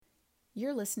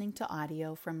You're listening to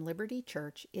audio from Liberty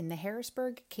Church in the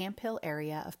Harrisburg Camp Hill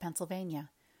area of Pennsylvania.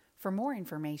 For more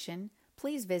information,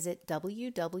 please visit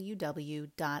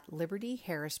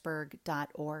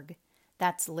www.libertyharrisburg.org.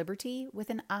 That's liberty with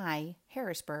an I,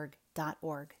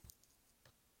 harrisburg.org.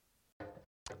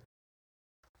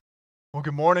 Well,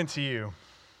 good morning to you,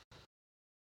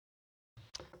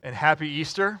 and happy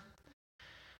Easter.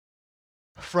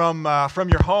 From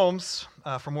your homes,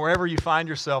 from wherever you find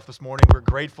yourself this morning, we're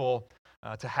grateful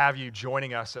to have you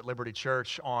joining us at Liberty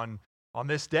Church on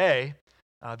this day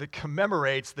that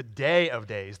commemorates the Day of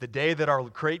Days, the day that our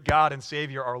great God and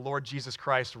Savior, our Lord Jesus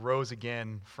Christ, rose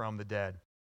again from the dead.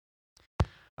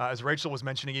 As Rachel was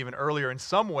mentioning even earlier, in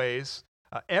some ways,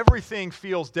 everything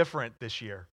feels different this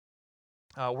year.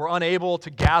 We're unable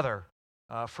to gather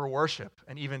for worship,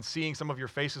 and even seeing some of your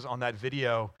faces on that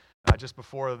video just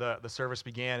before the service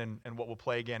began and what we'll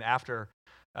play again after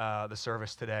the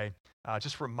service today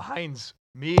just reminds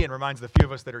me and reminds the few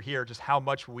of us that are here just how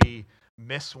much we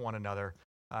miss one another,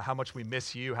 how much we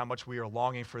miss you, how much we are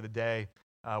longing for the day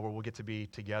where we'll get to be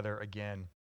together again.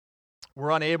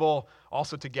 We're unable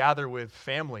also to gather with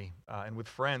family and with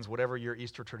friends, whatever your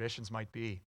Easter traditions might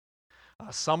be.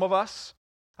 Some of us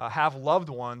have loved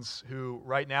ones who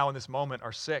right now in this moment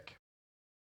are sick.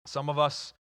 Some of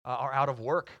us are out of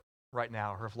work right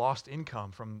now or have lost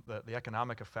income from the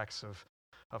economic effects of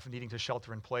needing to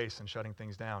shelter in place and shutting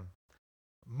things down.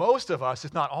 Most of us,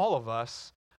 if not all of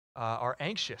us, are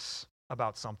anxious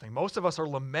about something. Most of us are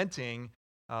lamenting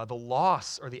the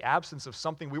loss or the absence of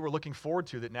something we were looking forward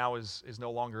to that now is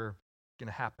no longer going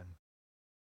to happen.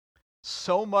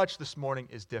 So much this morning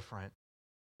is different,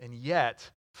 and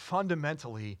yet,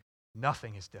 fundamentally,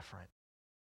 nothing is different.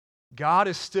 God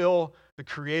is still the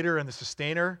creator and the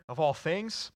sustainer of all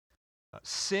things.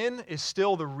 Sin is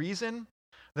still the reason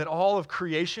that all of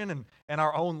creation and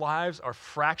our own lives are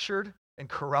fractured and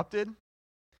corrupted.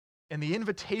 And the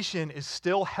invitation is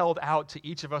still held out to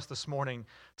each of us this morning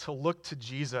to look to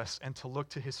Jesus and to look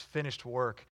to his finished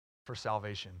work for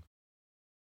salvation.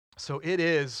 So it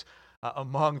is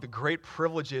among the great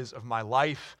privileges of my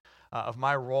life, of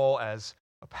my role as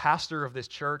a pastor of this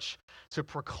church, to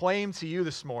proclaim to you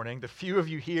this morning, the few of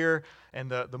you here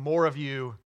and the more of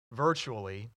you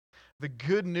virtually, the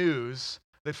good news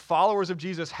that followers of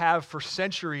Jesus have for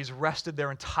centuries rested their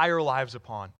entire lives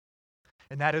upon.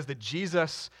 And that is that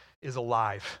Jesus is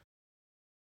alive.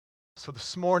 So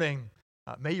this morning,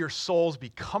 may your souls be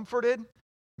comforted.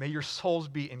 May your souls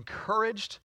be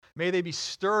encouraged. May they be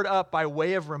stirred up by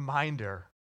way of reminder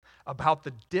about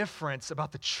the difference,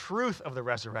 about the truth of the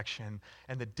resurrection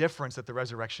and the difference that the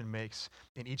resurrection makes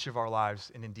in each of our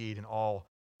lives and indeed in all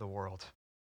the world.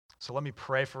 So let me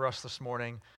pray for us this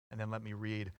morning, and then let me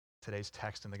read today's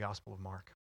text in the Gospel of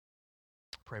Mark.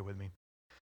 Pray with me.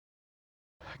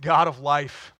 God of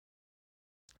life,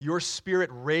 your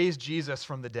Spirit raised Jesus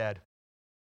from the dead.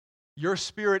 Your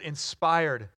Spirit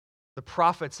inspired the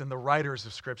prophets and the writers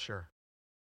of Scripture.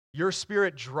 Your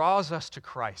Spirit draws us to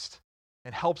Christ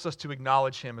and helps us to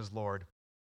acknowledge him as Lord.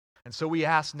 And so we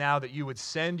ask now that you would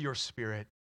send your Spirit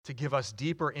to give us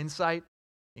deeper insight,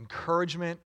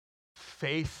 encouragement,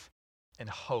 faith, and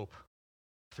hope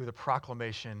through the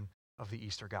proclamation of the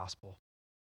Easter gospel.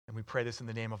 And we pray this in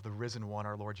the name of the risen one,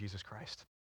 our Lord Jesus Christ.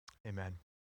 Amen.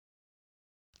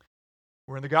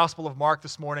 We're in the Gospel of Mark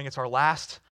this morning. It's our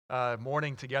last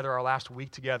morning together, our last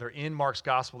week together in Mark's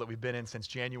gospel that we've been in since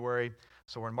January.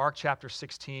 So we're in Mark chapter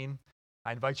 16.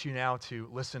 I invite you now to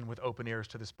listen with open ears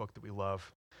to this book that we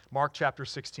love. Mark chapter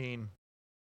 16,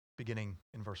 beginning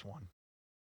in verse 1.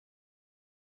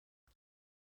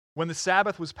 When the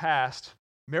Sabbath was past,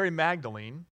 Mary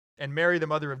Magdalene and Mary the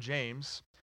mother of James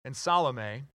and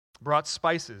Salome brought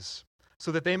spices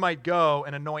so that they might go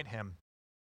and anoint him.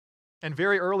 And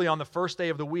very early on the first day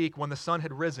of the week, when the sun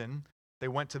had risen, they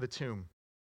went to the tomb.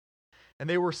 And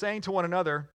they were saying to one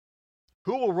another,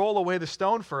 "Who will roll away the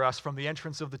stone for us from the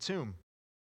entrance of the tomb?"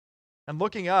 And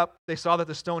looking up, they saw that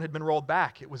the stone had been rolled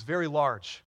back. It was very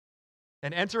large.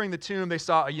 And entering the tomb, they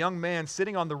saw a young man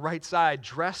sitting on the right side,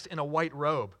 dressed in a white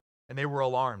robe, and they were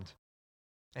alarmed.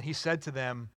 And he said to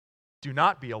them, "Do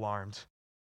not be alarmed.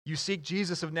 You seek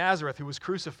Jesus of Nazareth, who was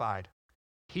crucified.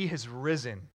 He has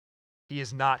risen. He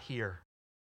is not here.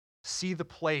 See the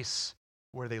place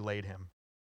where they laid him.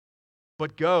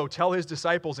 But go, tell his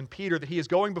disciples and Peter that he is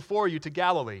going before you to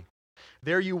Galilee.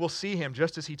 There you will see him,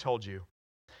 just as he told you."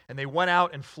 And they went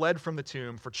out and fled from the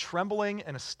tomb, for trembling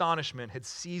and astonishment had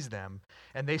seized them,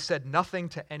 and they said nothing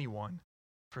to anyone,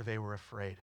 for they were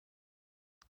afraid.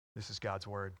 This is God's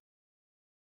word.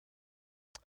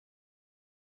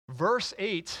 Verse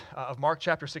 8 of Mark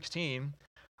chapter 16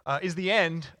 is the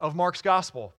end of Mark's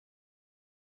gospel.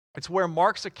 It's where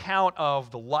Mark's account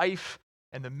of the life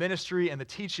and the ministry and the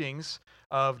teachings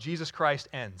of Jesus Christ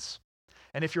ends.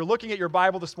 And if you're looking at your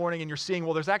Bible this morning and you're seeing,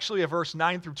 well, there's actually a verse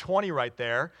 9 through 20 right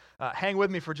there, hang with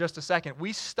me for just a second.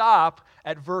 We stop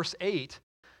at verse 8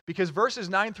 because verses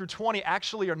 9 through 20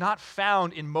 actually are not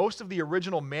found in most of the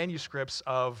original manuscripts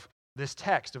of this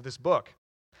text, of this book.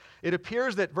 It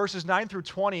appears that verses 9 through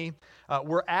 20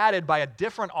 were added by a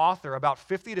different author about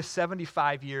 50 to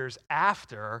 75 years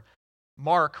after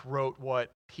Mark wrote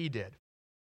what he did.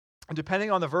 And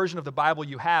depending on the version of the Bible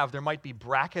you have, there might be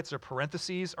brackets or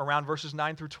parentheses around verses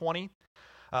 9 through 20,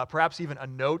 perhaps even a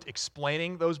note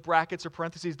explaining those brackets or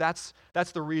parentheses. That's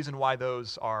the reason why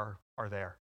those are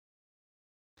there.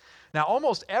 Now,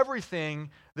 almost everything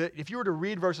that, if you were to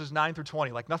read verses 9 through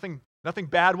 20, like nothing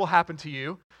bad will happen to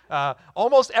you,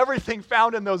 almost everything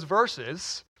found in those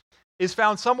verses is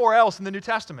found somewhere else in the New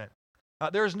Testament.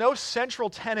 There is no central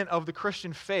tenet of the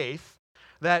Christian faith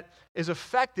that is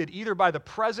affected either by the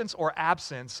presence or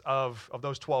absence of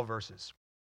those 12 verses.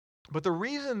 But the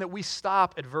reason that we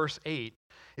stop at verse 8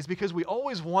 is because we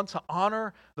always want to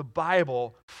honor the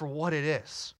Bible for what it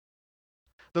is.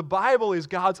 The Bible is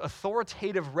God's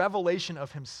authoritative revelation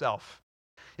of himself.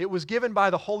 It was given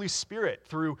by the Holy Spirit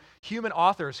through human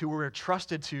authors who were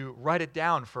trusted to write it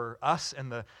down for us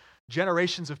and the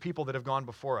generations of people that have gone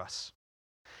before us.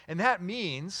 And that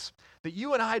means that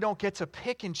you and I don't get to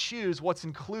pick and choose what's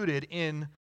included in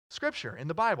Scripture, in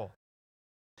the Bible.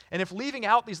 And if leaving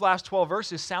out these last 12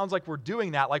 verses sounds like we're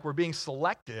doing that, like we're being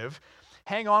selective,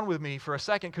 hang on with me for a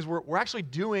second because we're actually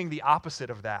doing the opposite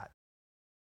of that.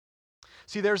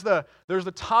 See, there's the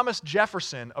Thomas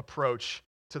Jefferson approach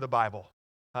to the Bible.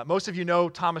 Most of you know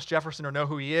Thomas Jefferson or know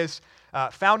who he is.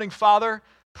 Founding father,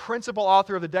 principal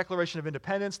author of the Declaration of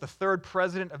Independence, the third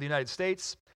president of the United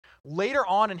States. Later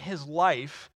on in his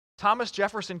life, Thomas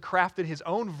Jefferson crafted his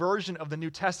own version of the New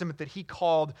Testament that he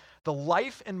called the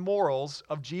Life and Morals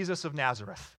of Jesus of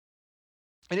Nazareth.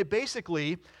 And it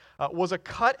basically was a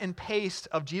cut and paste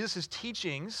of Jesus'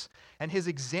 teachings and his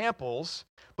examples,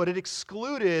 but it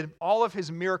excluded all of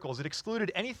his miracles. It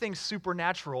excluded anything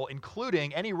supernatural,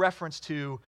 including any reference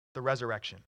to the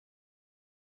resurrection.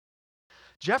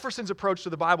 Jefferson's approach to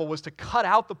the Bible was to cut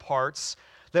out the parts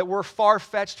that were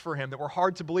far-fetched for him, that were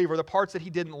hard to believe, or the parts that he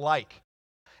didn't like.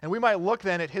 And we might look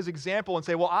then at his example and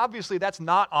say, well, obviously that's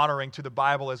not honoring to the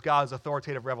Bible as God's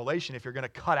authoritative revelation if you're going to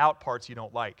cut out parts you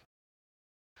don't like.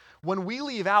 When we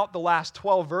leave out the last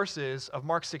 12 verses of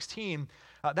Mark 16,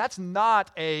 that's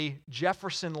not a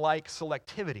Jefferson-like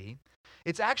selectivity.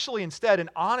 It's actually instead an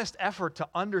honest effort to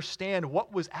understand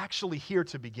what was actually here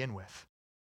to begin with.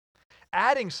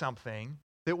 Adding something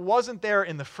that wasn't there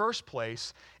in the first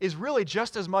place is really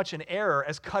just as much an error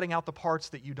as cutting out the parts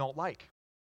that you don't like.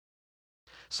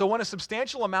 So when a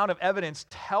substantial amount of evidence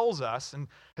tells us, and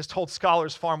has told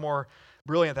scholars far more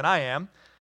brilliant than I am,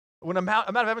 when an amount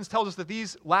of evidence tells us that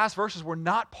these last verses were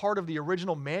not part of the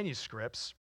original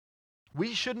manuscripts,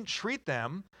 we shouldn't treat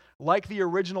them like the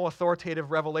original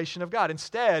authoritative revelation of God.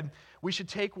 Instead, we should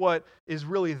take what is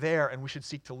really there and we should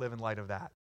seek to live in light of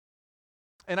that.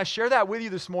 And I share that with you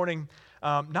this morning,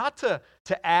 not to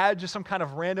add just some kind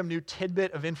of random new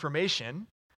tidbit of information.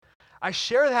 I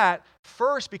share that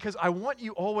first because I want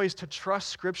you always to trust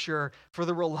Scripture for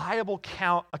the reliable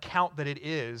account that it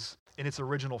is in its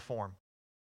original form.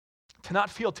 To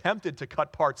not feel tempted to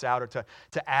cut parts out or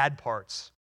to add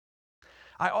parts.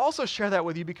 I also share that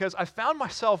with you because I found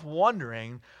myself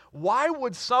wondering, why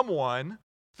would someone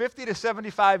 50 to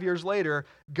 75 years later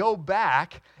go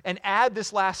back and add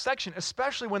this last section,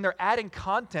 especially when they're adding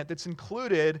content that's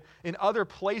included in other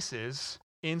places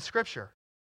in Scripture?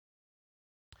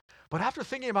 But after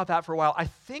thinking about that for a while, I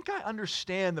think I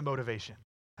understand the motivation.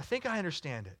 I think I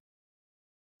understand it.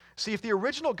 See, if the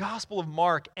original Gospel of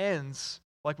Mark ends,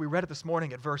 like we read it this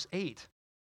morning at verse 8,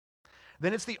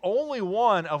 then it's the only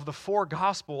one of the four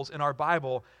Gospels in our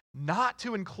Bible not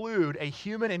to include a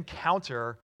human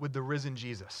encounter with the risen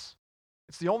Jesus.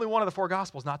 It's the only one of the four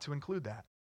Gospels not to include that.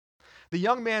 The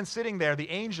young man sitting there, the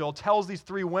angel, tells these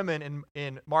three women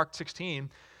in Mark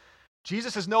 16,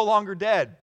 Jesus is no longer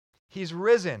dead. He's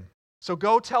risen. So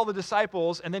go tell the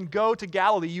disciples and then go to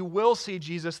Galilee. You will see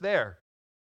Jesus there.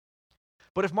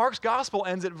 But if Mark's gospel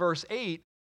ends at verse 8,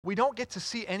 we don't get to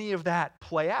see any of that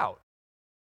play out.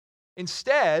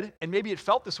 Instead, and maybe it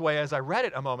felt this way as I read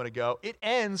it a moment ago, it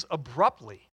ends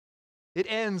abruptly. It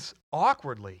ends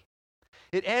awkwardly.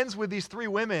 It ends with these three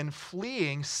women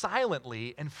fleeing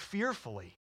silently and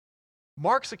fearfully.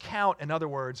 Mark's account, in other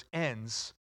words,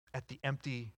 ends at the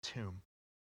empty tomb.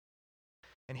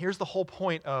 And here's the whole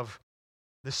point of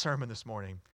this sermon this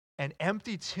morning. An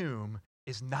empty tomb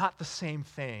is not the same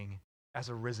thing as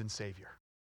a risen Savior.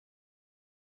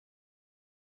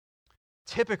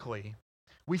 Typically,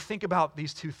 we think about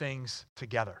these two things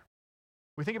together.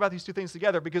 We think about these two things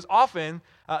together because often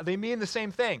they mean the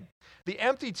same thing. The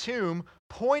empty tomb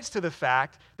points to the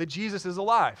fact that Jesus is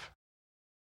alive.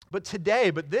 But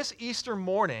this Easter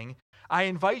morning, I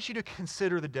invite you to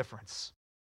consider the difference.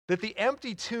 That the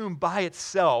empty tomb by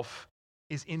itself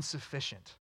is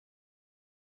insufficient.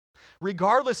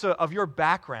 Regardless of your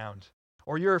background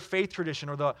or your faith tradition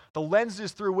or the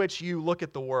lenses through which you look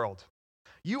at the world,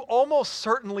 you almost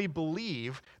certainly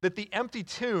believe that the empty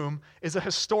tomb is a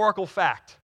historical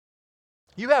fact.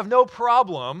 You have no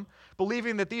problem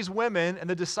believing that these women and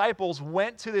the disciples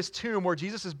went to this tomb where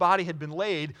Jesus' body had been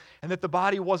laid and that the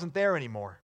body wasn't there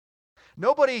anymore.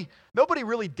 Nobody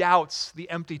really doubts the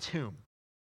empty tomb.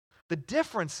 The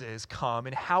differences come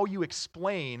in how you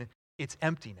explain its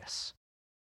emptiness.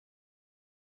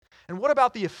 And what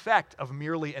about the effect of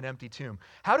merely an empty tomb?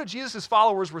 How do Jesus'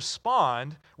 followers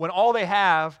respond when all they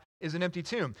have is an empty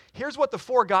tomb? Here's what the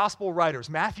four gospel writers,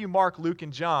 Matthew, Mark, Luke,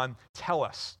 and John, tell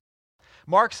us.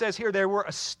 Mark says here they were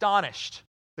astonished.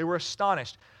 They were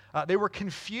astonished. They were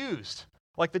confused,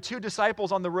 like the two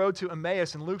disciples on the road to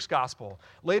Emmaus in Luke's gospel.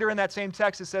 Later in that same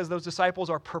text, it says those disciples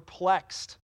are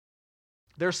perplexed.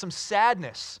 There's some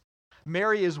sadness.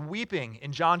 Mary is weeping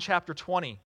in John chapter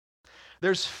 20.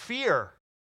 There's fear.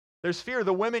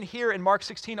 The women here in Mark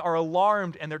 16 are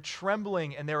alarmed and they're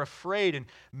trembling and they're afraid. And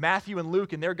Matthew and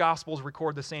Luke in their gospels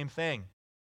record the same thing.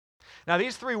 Now,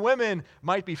 these three women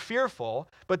might be fearful,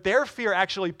 but their fear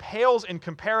actually pales in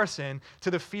comparison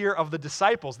to the fear of the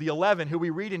disciples, the 11, who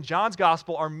we read in John's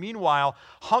gospel are meanwhile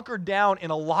hunkered down in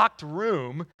a locked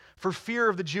room for fear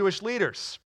of the Jewish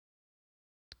leaders.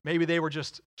 Maybe they were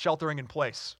just sheltering in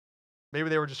place.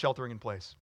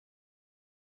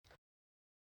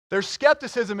 There's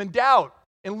skepticism and doubt.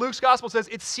 In Luke's gospel it says,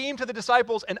 it seemed to the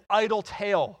disciples an idle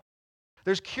tale.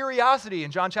 There's curiosity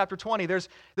in John chapter 20. There's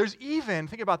even,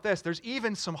 think about this, there's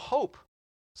even some hope,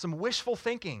 some wishful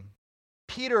thinking.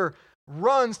 Peter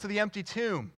runs to the empty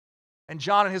tomb. And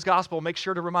John in his gospel makes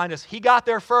sure to remind us, he got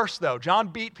there first though. John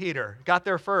beat Peter, got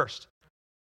there first.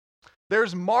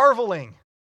 There's marveling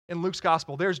in Luke's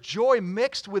gospel. There's joy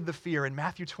mixed with the fear in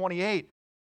Matthew 28.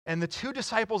 And the two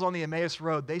disciples on the Emmaus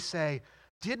road, they say,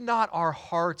 did not our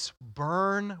hearts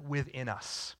burn within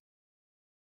us?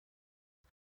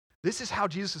 This is how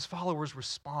Jesus' followers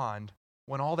respond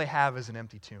when all they have is an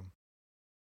empty tomb.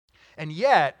 And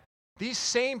yet, these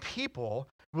same people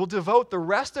will devote the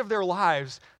rest of their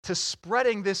lives to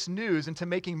spreading this news and to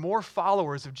making more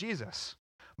followers of Jesus.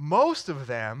 Most of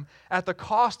them at the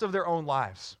cost of their own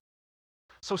lives.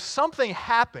 So something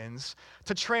happens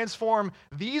to transform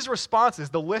these responses,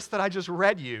 the list that I just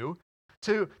read you,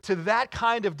 to that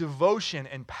kind of devotion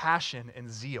and passion and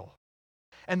zeal.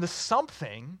 And the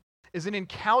something is an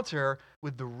encounter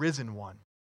with the risen one.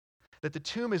 That the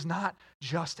tomb is not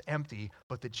just empty,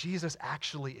 but that Jesus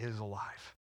actually is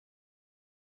alive.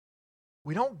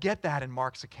 We don't get that in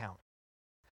Mark's account.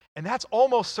 And that's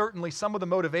almost certainly some of the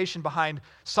motivation behind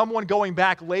someone going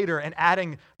back later and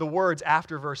adding the words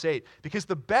after verse 8. Because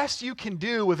the best you can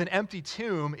do with an empty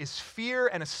tomb is fear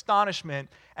and astonishment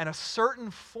and a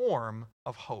certain form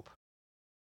of hope.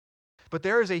 But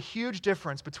there is a huge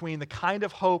difference between the kind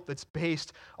of hope that's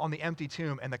based on the empty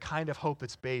tomb and the kind of hope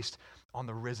that's based on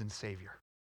the risen Savior.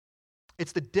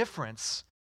 It's the difference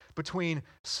between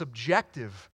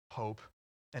subjective hope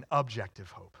and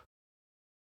objective hope.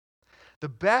 The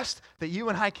best that you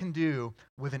and I can do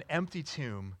with an empty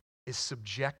tomb is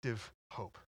subjective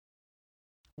hope.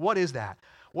 What is that?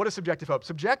 What is subjective hope?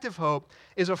 Subjective hope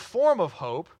is a form of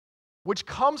hope which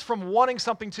comes from wanting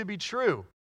something to be true,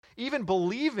 even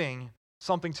believing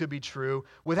something to be true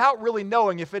without really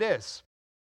knowing if it is.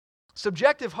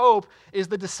 Subjective hope is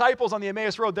the disciples on the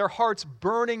Emmaus Road, their hearts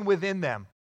burning within them.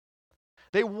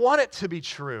 They want it to be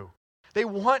true. They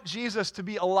want Jesus to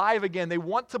be alive again. They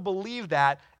want to believe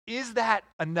that. Is that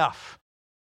enough?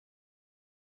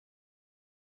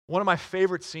 One of my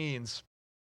favorite scenes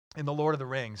in The Lord of the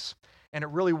Rings, and it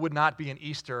really would not be an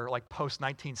Easter like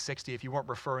post-1960 if you weren't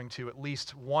referring to at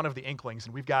least one of the Inklings,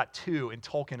 and we've got two in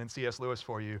Tolkien and C.S. Lewis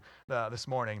for you this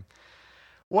morning.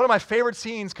 One of my favorite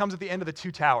scenes comes at the end of The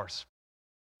Two Towers.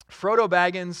 Frodo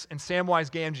Baggins and Samwise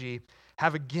Gamgee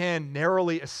have again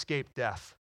narrowly escaped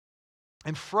death.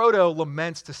 And Frodo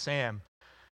laments to Sam.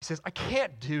 He says, I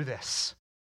can't do this.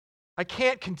 I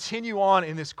can't continue on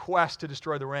in this quest to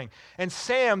destroy the ring. And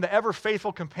Sam, the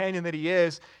ever-faithful companion that he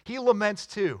is, he laments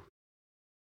too.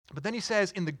 But then he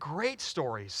says, in the great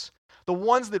stories, the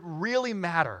ones that really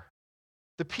matter,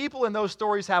 the people in those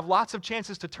stories have lots of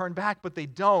chances to turn back, but they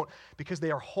don't because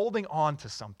they are holding on to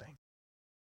something.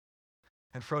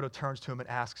 And Frodo turns to him and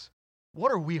asks,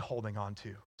 "What are we holding on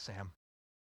to, Sam?"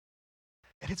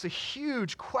 And it's a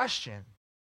huge question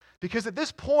because at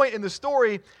this point in the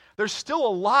story, there's still a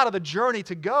lot of the journey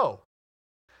to go.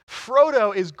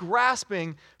 Frodo is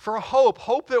grasping for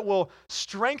hope that will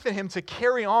strengthen him to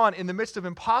carry on in the midst of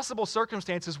impossible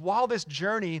circumstances while this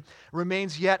journey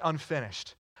remains yet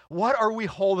unfinished. What are we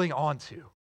holding on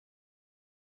to?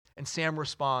 And Sam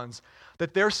responds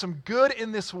that there's some good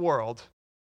in this world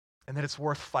and that it's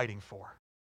worth fighting for.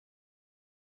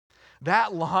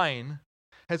 That line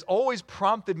has always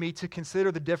prompted me to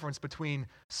consider the difference between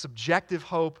subjective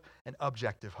hope and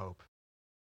objective hope.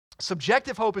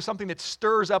 Subjective hope is something that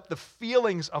stirs up the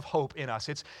feelings of hope in us.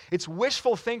 It's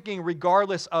wishful thinking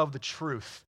regardless of the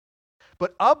truth.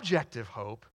 But objective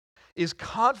hope is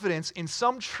confidence in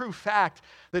some true fact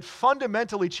that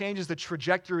fundamentally changes the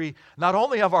trajectory not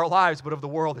only of our lives, but of the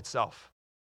world itself.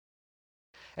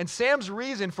 And Sam's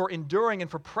reason for enduring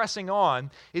and for pressing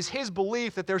on is his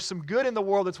belief that there's some good in the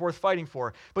world that's worth fighting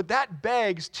for. But that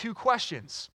begs two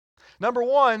questions. Number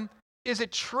one, is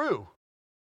it true?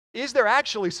 Is there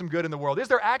actually some good in the world? Is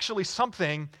there actually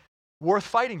something worth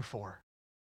fighting for?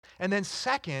 And then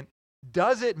second,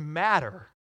 does it matter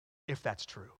if that's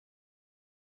true?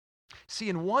 See,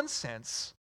 in one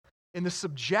sense, in the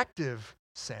subjective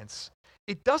sense,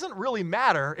 it doesn't really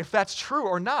matter if that's true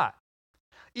or not.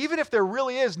 Even if there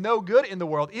really is no good in the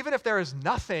world, even if there is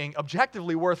nothing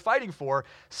objectively worth fighting for,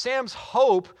 Sam's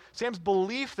hope, Sam's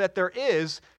belief that there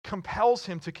is, compels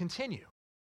him to continue.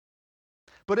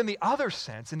 But in the other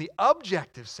sense, in the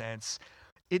objective sense,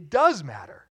 it does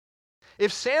matter.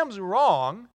 If Sam's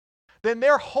wrong, then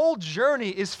their whole journey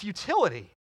is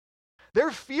futility.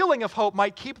 Their feeling of hope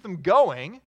might keep them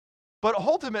going, but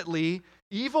ultimately,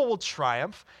 evil will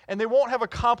triumph, and they won't have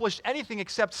accomplished anything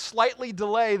except slightly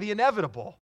delay the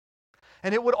inevitable.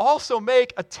 And it would also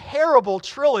make a terrible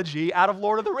trilogy out of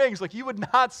Lord of the Rings. Like, you would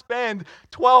not spend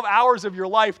 12 hours of your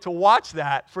life to watch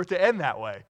that for it to end that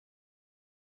way.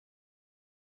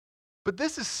 But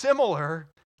this is similar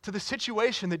to the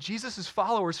situation that Jesus'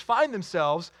 followers find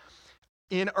themselves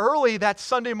in early that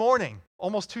Sunday morning,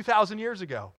 almost 2,000 years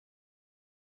ago.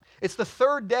 It's the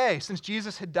third day since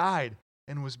Jesus had died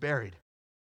and was buried.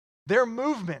 Their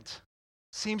movement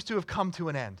seems to have come to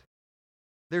an end.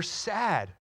 They're sad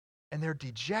and they're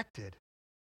dejected.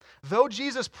 Though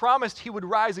Jesus promised he would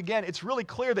rise again, it's really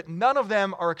clear that none of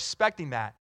them are expecting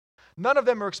that. None of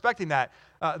them are expecting that.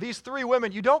 These three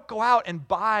women, you don't go out and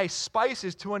buy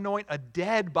spices to anoint a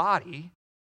dead body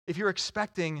if you're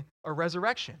expecting a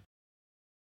resurrection.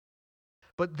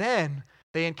 But then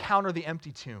they encounter the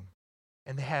empty tomb,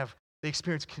 and they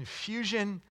experience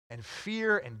confusion and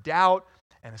fear and doubt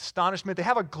and astonishment. They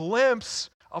have a glimpse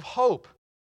of hope.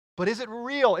 But is it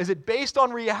real? Is it based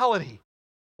on reality?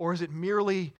 Or is it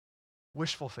merely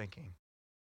wishful thinking?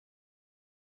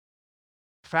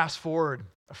 Fast forward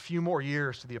a few more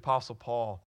years to the Apostle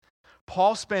Paul.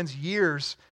 Paul spends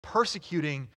years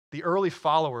persecuting the early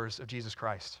followers of Jesus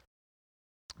Christ.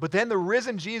 But then the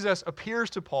risen Jesus appears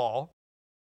to Paul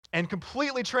and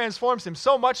completely transforms him,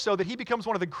 so much so that he becomes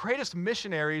one of the greatest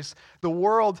missionaries the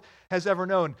world has ever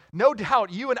known. No doubt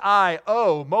you and I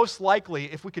owe, most likely,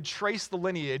 if we could trace the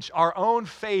lineage, our own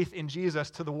faith in Jesus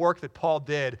to the work that Paul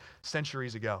did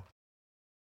centuries ago.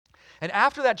 And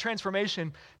after that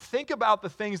transformation, think about the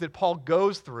things that Paul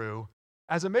goes through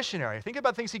as a missionary. Think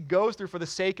about things he goes through for the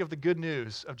sake of the good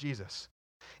news of Jesus.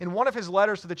 In one of his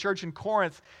letters to the church in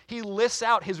Corinth, he lists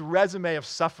out his resume of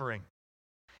suffering.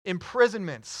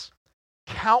 Imprisonments,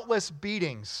 countless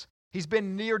beatings. He's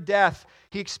been near death.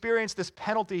 He experienced this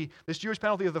penalty, this Jewish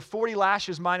penalty of the 40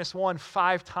 lashes minus 1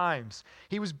 5 times.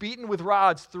 He was beaten with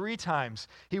rods 3 times.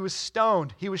 He was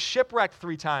stoned. He was shipwrecked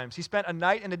 3 times. He spent a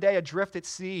night and a day adrift at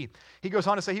sea. He goes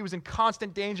on to say he was in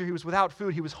constant danger. He was without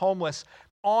food. He was homeless.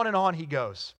 On and on he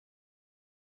goes.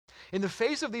 In the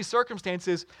face of these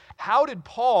circumstances, how did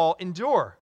Paul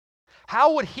endure?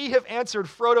 How would he have answered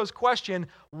Frodo's question,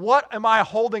 what am I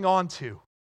holding on to?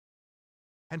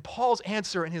 And Paul's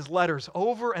answer in his letters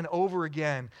over and over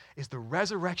again is the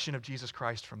resurrection of Jesus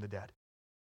Christ from the dead.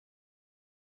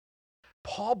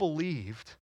 Paul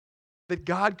believed that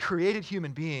God created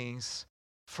human beings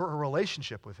for a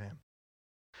relationship with him.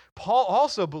 Paul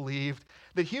also believed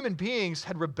that human beings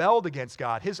had rebelled against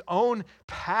God. His own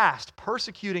past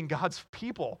persecuting God's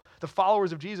people, the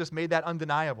followers of Jesus, made that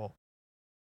undeniable.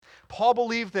 Paul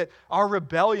believed that our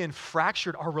rebellion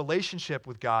fractured our relationship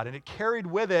with God, and it carried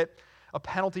with it a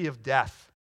penalty of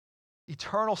death,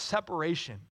 eternal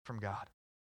separation from God.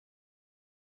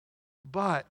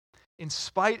 But in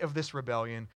spite of this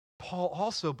rebellion, Paul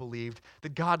also believed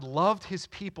that God loved his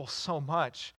people so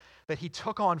much that he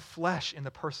took on flesh in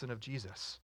the person of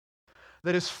Jesus.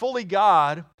 That as fully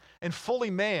God and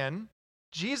fully man,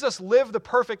 Jesus lived the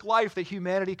perfect life that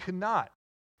humanity could not.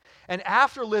 And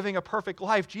after living a perfect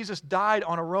life, Jesus died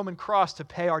on a Roman cross to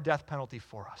pay our death penalty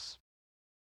for us.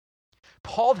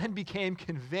 Paul then became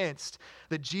convinced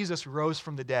that Jesus rose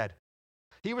from the dead.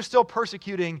 He was still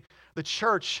persecuting the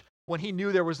church when he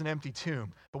knew there was an empty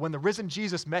tomb. But when the risen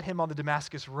Jesus met him on the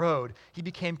Damascus road, he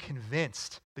became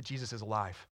convinced that Jesus is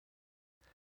alive.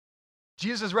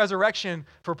 Jesus' resurrection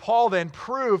for Paul then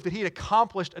proved that he had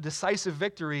accomplished a decisive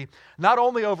victory, not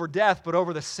only over death, but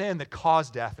over the sin that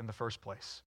caused death in the first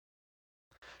place.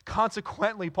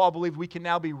 Consequently, Paul believed we can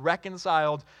now be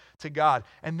reconciled to God.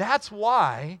 And that's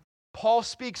why Paul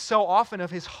speaks so often of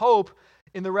his hope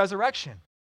in the resurrection.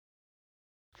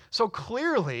 So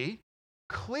clearly,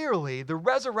 the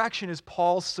resurrection is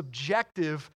Paul's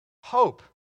subjective hope.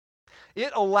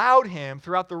 It allowed him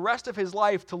throughout the rest of his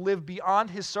life to live beyond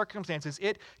his circumstances.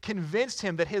 It convinced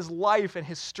him that his life and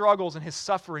his struggles and his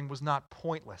suffering was not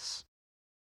pointless.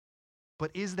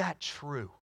 But is that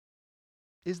true?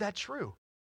 Is that true?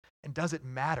 And does it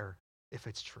matter if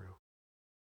it's true?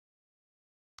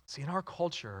 See, in our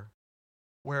culture,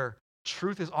 where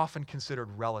truth is often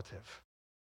considered relative,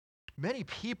 many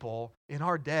people in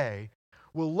our day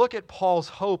will look at Paul's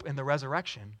hope in the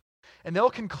resurrection, and they'll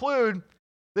conclude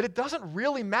that it doesn't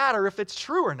really matter if it's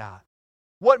true or not.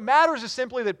 What matters is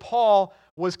simply that Paul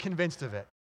was convinced of it.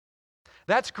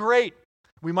 That's great,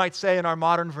 we might say in our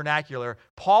modern vernacular.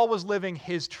 Paul was living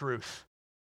his truth.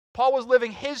 Paul was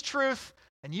living his truth,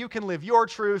 and you can live your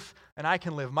truth, and I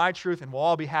can live my truth, and we'll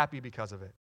all be happy because of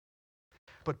it.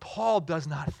 But Paul does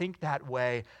not think that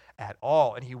way at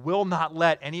all, and he will not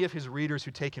let any of his readers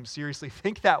who take him seriously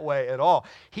think that way at all.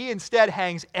 He instead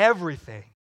hangs everything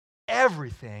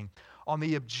on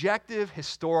the objective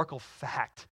historical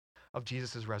fact of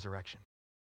Jesus' resurrection.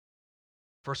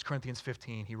 1 Corinthians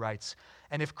 15, he writes,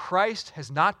 "And if Christ has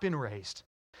not been raised,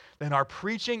 then our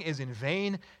preaching is in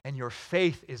vain and your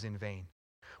faith is in vain.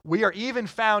 We are even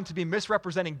found to be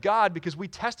misrepresenting God because we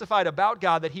testified about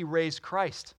God that he raised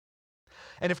Christ.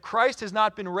 And if Christ has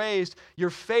not been raised, your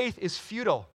faith is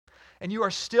futile, and you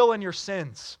are still in your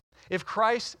sins. If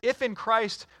in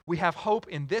Christ we have hope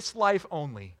in this life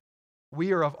only,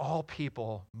 we are of all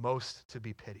people most to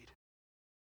be pitied."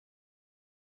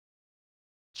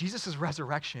 Jesus'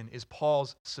 resurrection is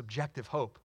Paul's subjective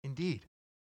hope, indeed.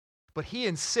 But he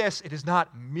insists it is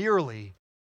not merely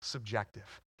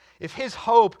subjective. If his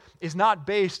hope is not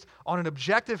based on an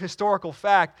objective historical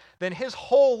fact, then his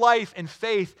whole life and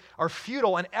faith are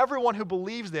futile, and everyone who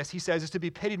believes this, he says, is to be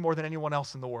pitied more than anyone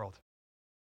else in the world.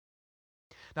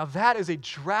 Now that is a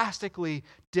drastically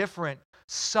different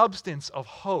substance of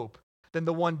hope than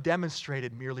the one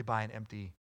demonstrated merely by an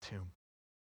empty tomb.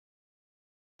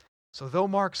 So though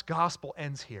Mark's gospel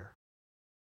ends here,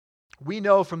 we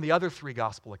know from the other three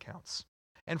gospel accounts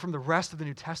and from the rest of the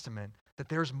New Testament that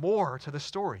there's more to the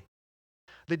story.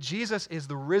 That Jesus is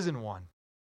the risen one.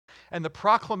 And the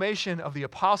proclamation of the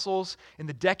apostles in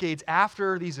the decades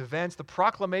after these events, the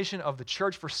proclamation of the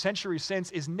church for centuries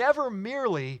since, is never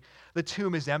merely the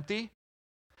tomb is empty.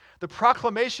 The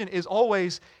proclamation is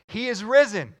always, he is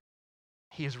risen.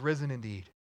 He is risen indeed.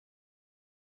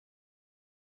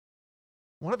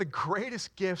 One of the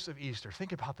greatest gifts of Easter,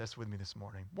 think about this with me this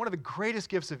morning. One of the greatest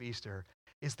gifts of Easter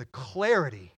is the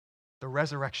clarity the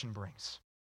resurrection brings.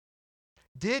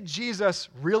 Did Jesus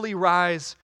really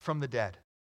rise from the dead?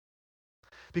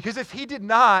 Because if he did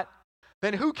not,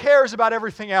 then who cares about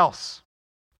everything else?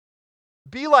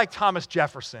 Be like Thomas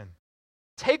Jefferson.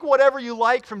 Take whatever you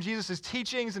like from Jesus'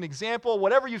 teachings and example,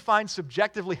 whatever you find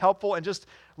subjectively helpful, and just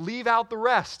leave out the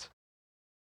rest.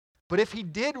 But if he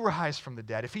did rise from the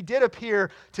dead, if he did appear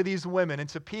to these women and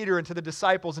to Peter and to the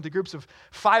disciples and to groups of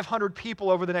 500 people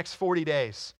over the next 40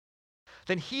 days,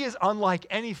 then he is unlike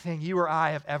anything you or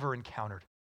I have ever encountered.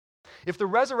 If the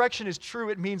resurrection is true,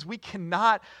 it means we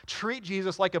cannot treat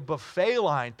Jesus like a buffet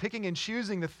line, picking and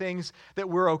choosing the things that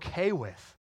we're okay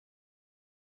with.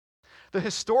 The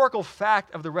historical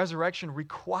fact of the resurrection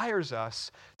requires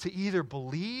us to either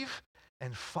believe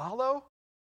and follow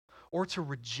or to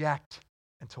reject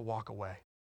and to walk away.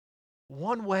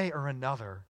 One way or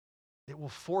another, it will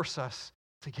force us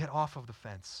to get off of the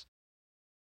fence.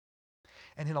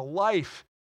 And in a life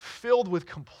filled with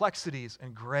complexities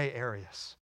and gray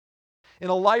areas, in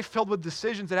a life filled with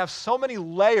decisions that have so many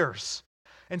layers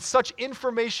and such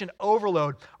information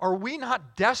overload, are we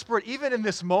not desperate even in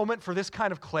this moment for this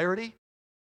kind of clarity?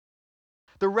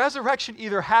 The resurrection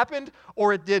either happened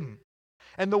or it didn't.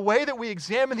 And the way that we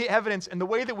examine the evidence and the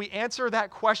way that we answer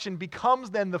that question becomes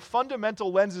then the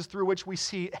fundamental lenses through which we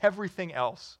see everything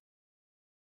else.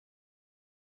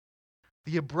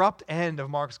 The abrupt end of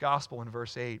Mark's gospel in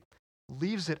verse 8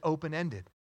 leaves it open-ended.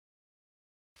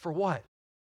 For what?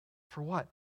 For what?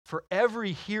 For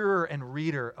every hearer and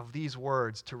reader of these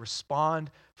words to respond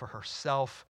for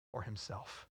herself or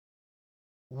himself.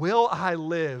 Will I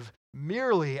live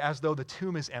merely as though the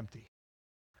tomb is empty?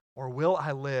 Or will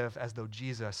I live as though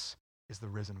Jesus is the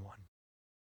risen one?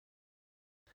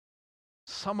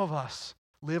 Some of us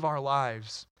live our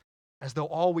lives as though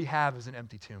all we have is an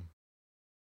empty tomb.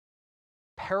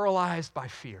 Paralyzed by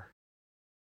fear.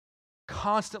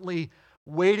 Constantly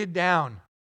weighted down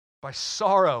by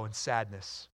sorrow and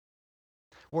sadness.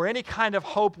 Where any kind of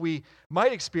hope we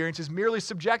might experience is merely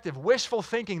subjective, wishful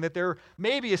thinking that there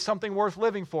maybe is something worth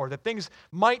living for, that things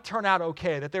might turn out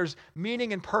okay, that there's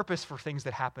meaning and purpose for things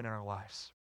that happen in our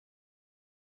lives.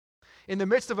 In the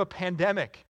midst of a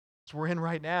pandemic, as we're in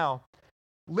right now,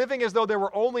 living as though there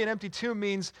were only an empty tomb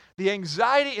means the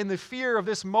anxiety and the fear of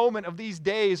this moment, of these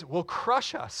days, will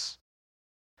crush us.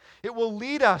 It will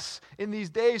lead us in these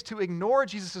days to ignore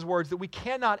Jesus' words that we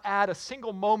cannot add a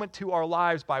single moment to our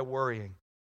lives by worrying.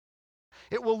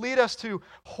 It will lead us to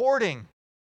hoarding.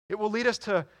 It will lead us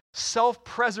to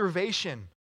self-preservation,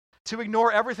 to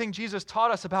ignore everything Jesus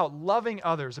taught us about loving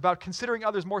others, about considering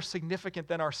others more significant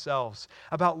than ourselves,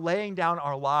 about laying down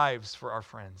our lives for our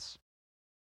friends.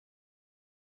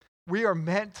 We are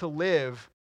meant to live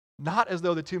not as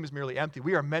though the tomb is merely empty.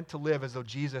 We are meant to live as though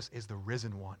Jesus is the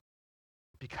risen one,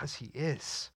 because he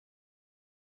is.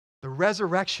 The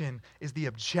resurrection is the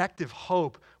objective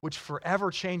hope which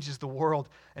forever changes the world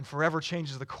and forever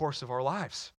changes the course of our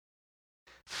lives.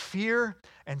 Fear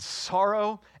and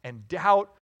sorrow and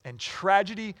doubt and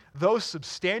tragedy, those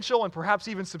substantial and perhaps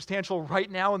even substantial right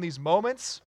now in these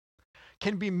moments,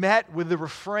 can be met with the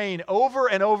refrain over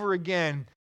and over again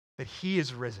that he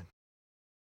is risen.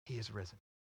 He is risen.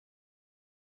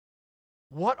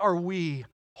 What are we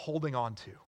holding on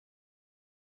to?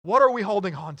 What are we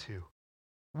holding on to?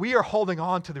 We are holding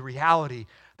on to the reality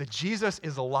that Jesus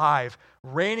is alive,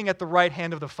 reigning at the right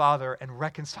hand of the Father and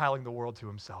reconciling the world to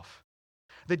himself.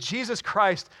 That Jesus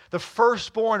Christ, the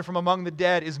firstborn from among the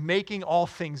dead, is making all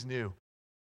things new.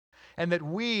 And that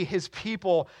we, his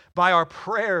people, by our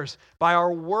prayers, by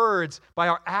our words, by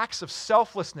our acts of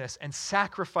selflessness and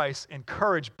sacrifice and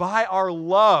courage, by our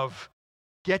love,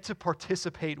 get to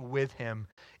participate with him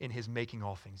in his making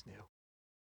all things new.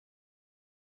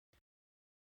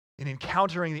 In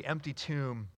encountering the empty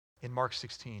tomb in Mark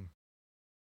 16,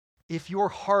 if your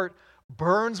heart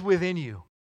burns within you,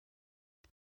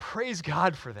 praise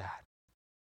God for that.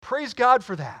 Praise God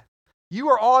for that. You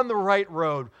are on the right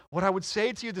road. What I would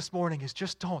say to you this morning is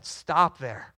just don't stop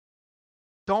there.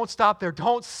 Don't stop there.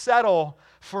 Don't settle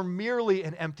for merely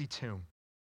an empty tomb.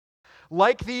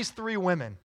 Like these three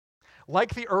women,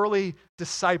 like the early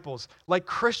disciples, like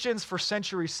Christians for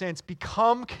centuries since,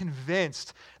 become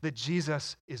convinced that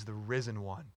Jesus is the risen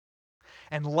one.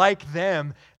 And like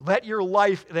them, let your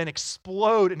life then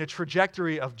explode in a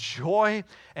trajectory of joy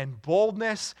and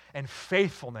boldness and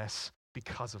faithfulness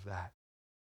because of that.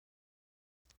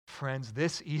 Friends,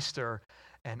 this Easter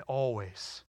and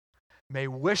always, may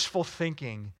wishful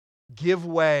thinking give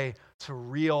way to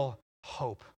real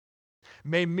hope.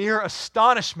 May mere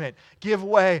astonishment give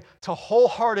way to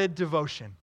wholehearted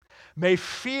devotion. May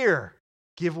fear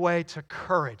give way to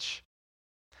courage.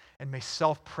 And may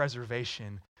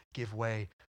self-preservation give way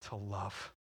to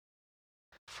love.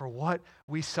 For what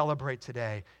we celebrate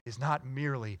today is not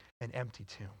merely an empty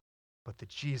tomb, but that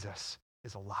Jesus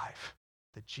is alive,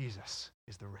 that Jesus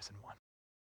is the risen one.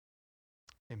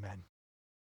 Amen.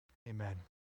 Amen.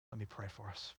 Let me pray for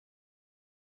us.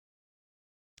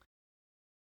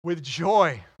 With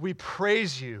joy, we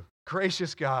praise you,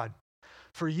 gracious God,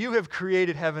 for you have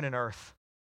created heaven and earth.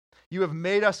 You have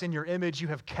made us in your image. You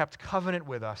have kept covenant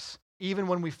with us, even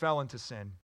when we fell into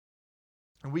sin.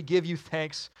 And we give you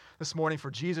thanks this morning for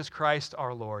Jesus Christ,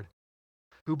 our Lord,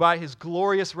 who by his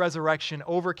glorious resurrection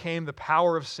overcame the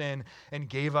power of sin and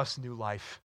gave us new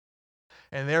life.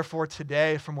 And therefore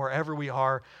today, from wherever we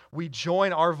are, we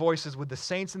join our voices with the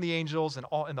saints and the angels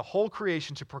and the whole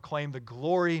creation to proclaim the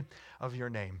glory of your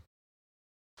name.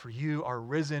 For you are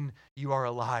risen, you are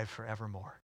alive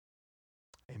forevermore.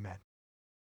 Amen.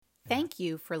 Thank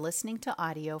you for listening to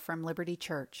audio from Liberty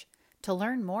Church. To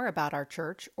learn more about our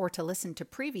church or to listen to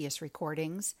previous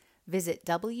recordings, visit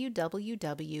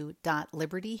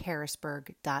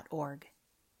www.libertyharrisburg.org.